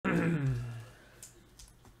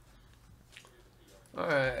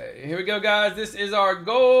Alright, here we go, guys. This is our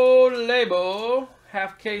gold label.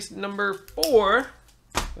 Half case number 4.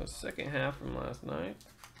 The second half from last night.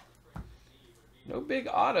 No big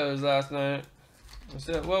autos last night.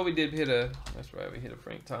 Well, we did hit a, that's right, we hit a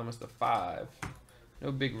Frank Thomas to 5.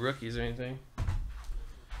 No big rookies or anything.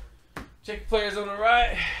 Check players on the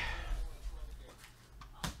right.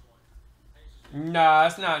 Nah,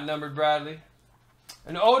 it's not numbered, Bradley.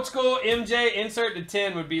 An old school MJ insert to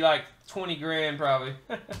 10 would be like 20 grand probably.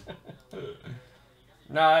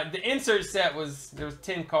 Nah, the insert set there was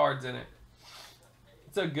 10 cards in it.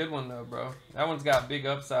 It's a good one though, bro. That one's got big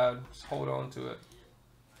upside. Just hold on to it.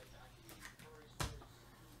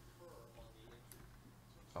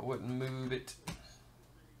 I wouldn't move it.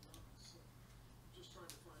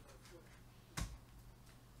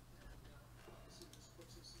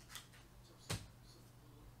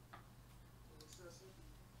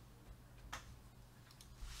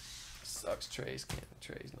 Sucks Trey's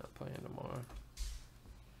not playing tomorrow.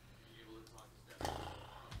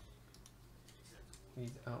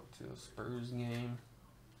 He's out to a Spurs game.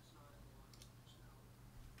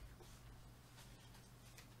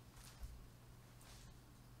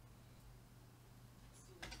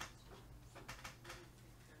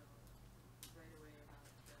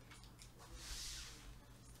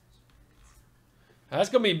 That's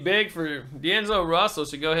going to be big for D'Angelo Russell.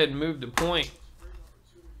 Should go ahead and move the point.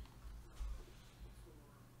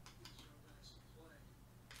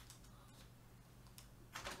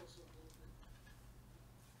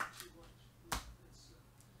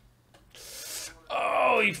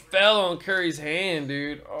 Oh, he fell on Curry's hand,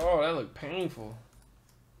 dude. Oh, that looked painful.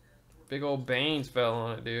 Big old Baines fell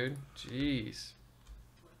on it, dude. Jeez.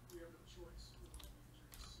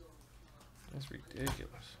 That's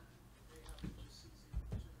ridiculous.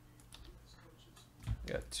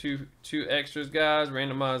 Got two extras, guys.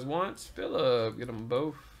 Randomized once. Phillip, get them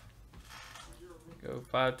both. Go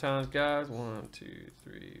 5 times, guys. 1, 2,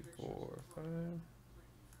 3, 4, 5.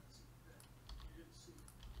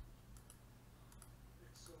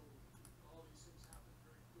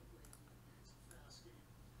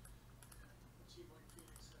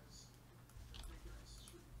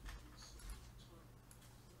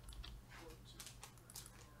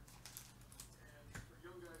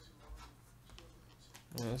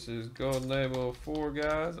 This is gold label 4,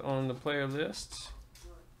 guys, on the player list.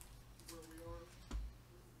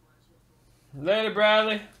 Later,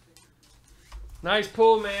 Bradley. Nice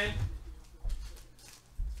pull, man.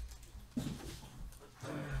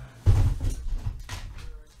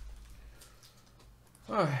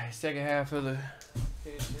 All right, second half of the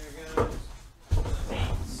page there, guys.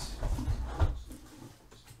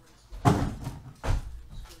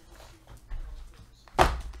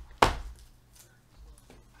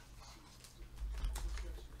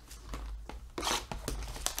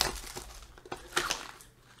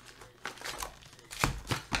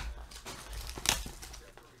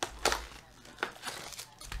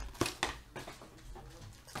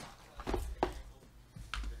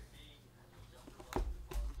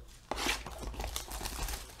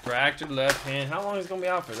 Fractured left hand. How long is he gonna be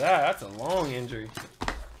out for that? That's a long injury.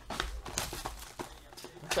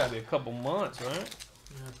 It's gotta be a couple months, right?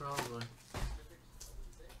 Yeah, probably.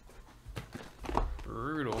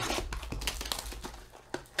 Brutal.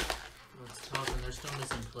 Let's talk, and they're still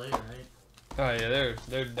missing Clay, right? Oh yeah,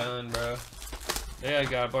 they're done, bro. They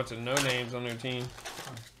got a bunch of no names on their team.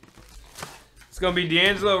 It's gonna be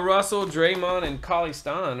D'Angelo Russell, Draymond, and Cauley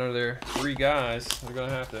Stein are their 3 guys. They're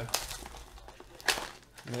gonna have to.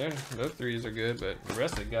 Those 3s are good, but the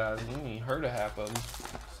rest of the guys, you ain't heard of half of them.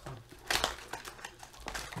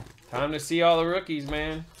 Time to see all the rookies,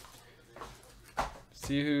 man.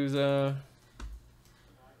 See who's gonna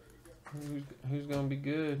be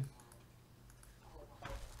good.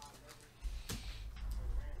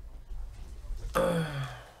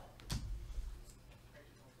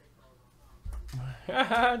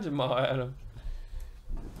 Jamal Adams.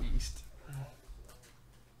 Beast.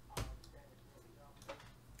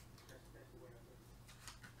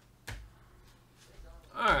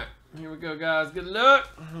 Alright, here we go, guys. Good luck.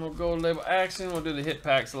 We'll go label action. We'll do the hit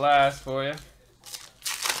packs last for you. Get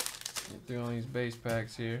through all these base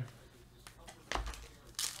packs here.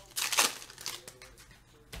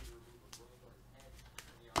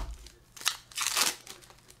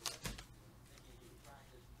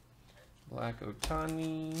 Black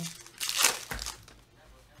Otani.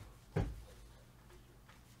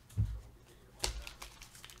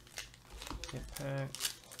 Hit pack.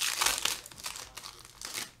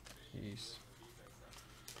 Jeez.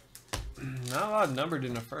 Not a lot numbered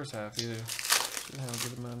in the first half either. Should have a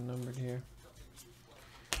good amount numbered here.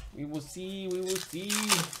 We will see. We will see.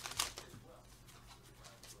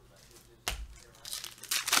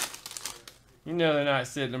 You know they're not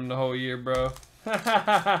sitting them the whole year, bro.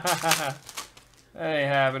 That ain't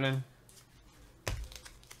happening.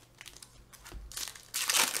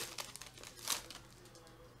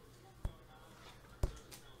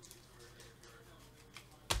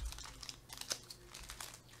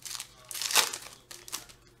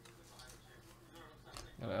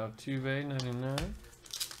 Got Altuve, 99.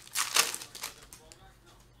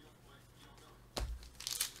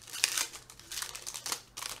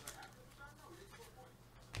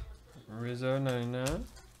 Rizzo, 99.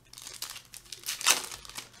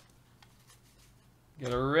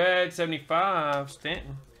 Got a red, 75,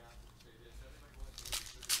 Stanton.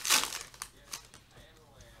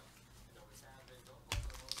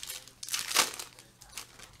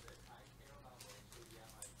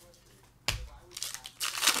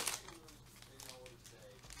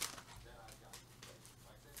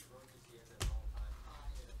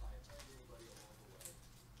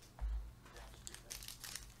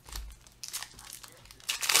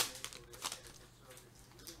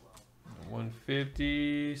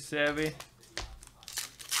 $150, Sevy.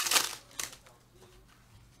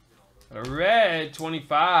 A red,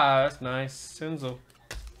 25. That's nice. Senzel.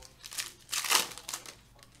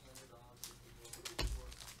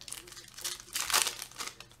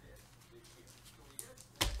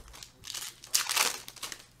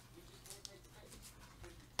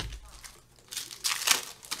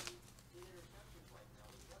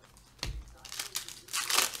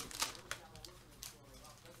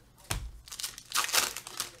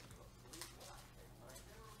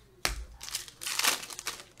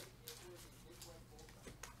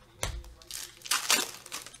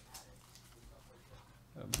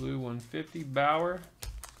 Blue 150, Bauer,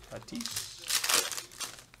 Tatis.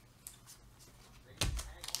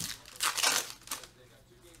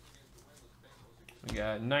 We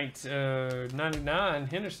got 99,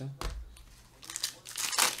 Henderson.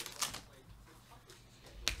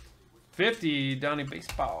 50, Donnie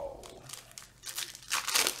Baseball.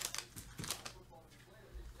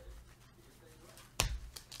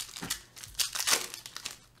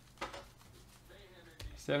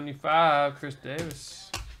 $75, Chris Davis.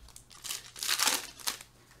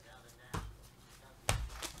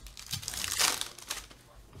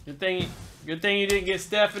 Good thing you didn't get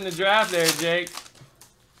Steph in the draft there, Jake.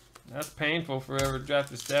 That's painful for whoever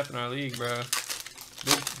drafted Steph in our league, bro.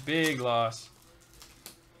 Big loss.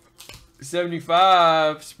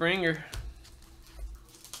 75, Springer.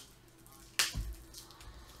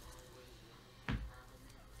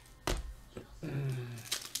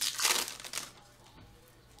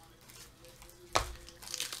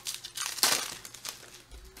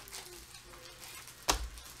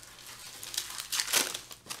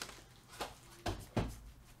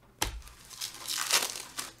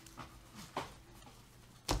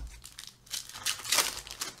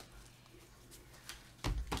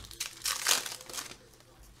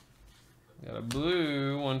 Got a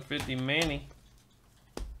blue 150 Manny.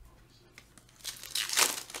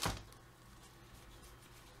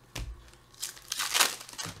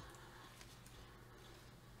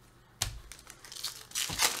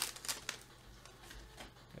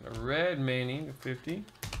 Got a red Manny to 50.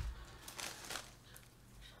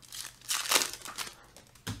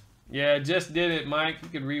 Yeah, just did it, Mike. You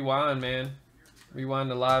could rewind, man. Rewind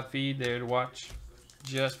the live feed there to watch.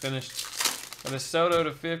 Just finished. Got a Soto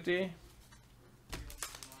to 50.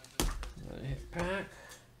 Hit pack.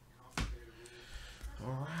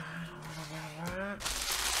 All right.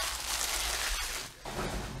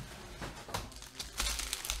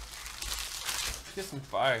 Get some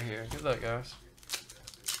fire here. Good luck, guys.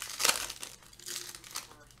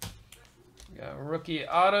 Got a rookie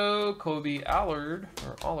auto, Kobe Allard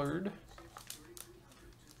or Allard.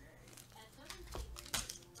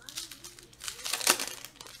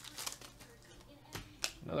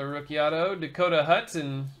 Another rookie auto, Dakota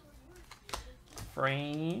Hudson.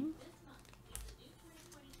 Frame.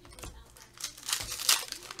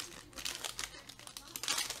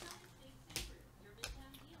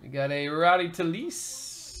 We got a Rowdy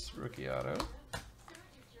Talise rookie auto.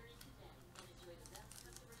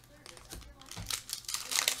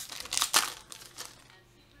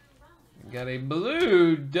 We got a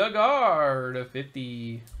blue Doug R to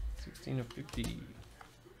 50. 16 of 50.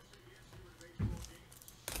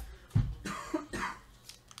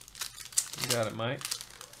 Got it, Mike.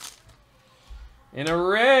 In a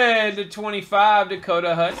red to 25,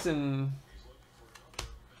 Dakota Hudson.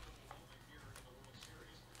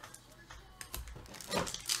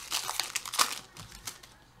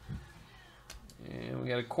 And we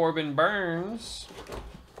got a Corbin Burns.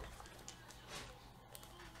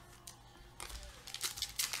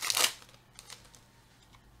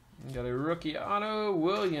 We got a rookie auto,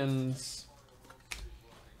 Williams.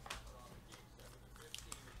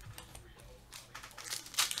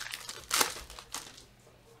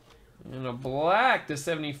 And a black to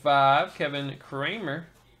 75, Kevin Kramer.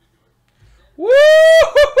 Woo!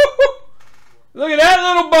 Look at that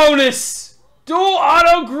little bonus. Dual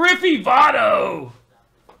auto Griffey Votto.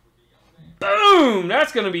 Boom!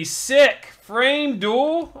 That's going to be sick. Frame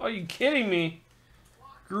dual? Are you kidding me?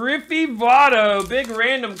 Griffey Votto. Big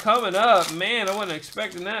random coming up. Man, I wasn't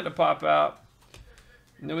expecting that to pop out.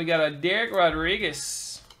 And then we got a Derek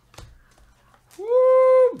Rodriguez.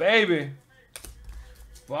 Woo, baby.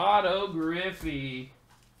 Votto Griffey.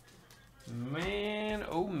 Man,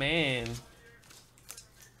 oh man.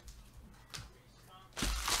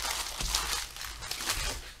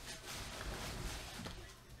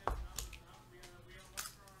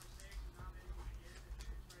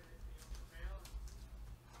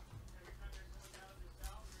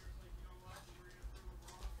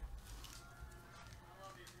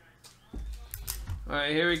 All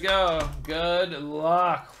right, here we go. Good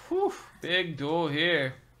luck. Whew, big duel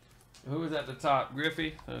here. Who was at the top?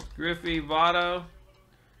 Griffey. Griffey, Votto.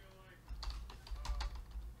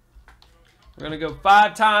 We're going to go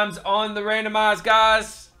 5 times on the randomized,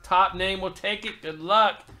 guys. Top name will take it. Good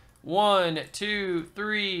luck. 1, 2,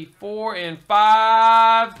 3, 4, and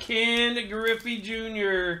 5. Ken Griffey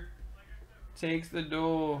Jr. takes the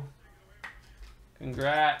duel.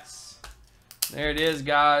 Congrats. There it is,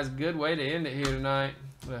 guys. Good way to end it here tonight.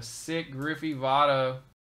 With a sick Griffey Votto.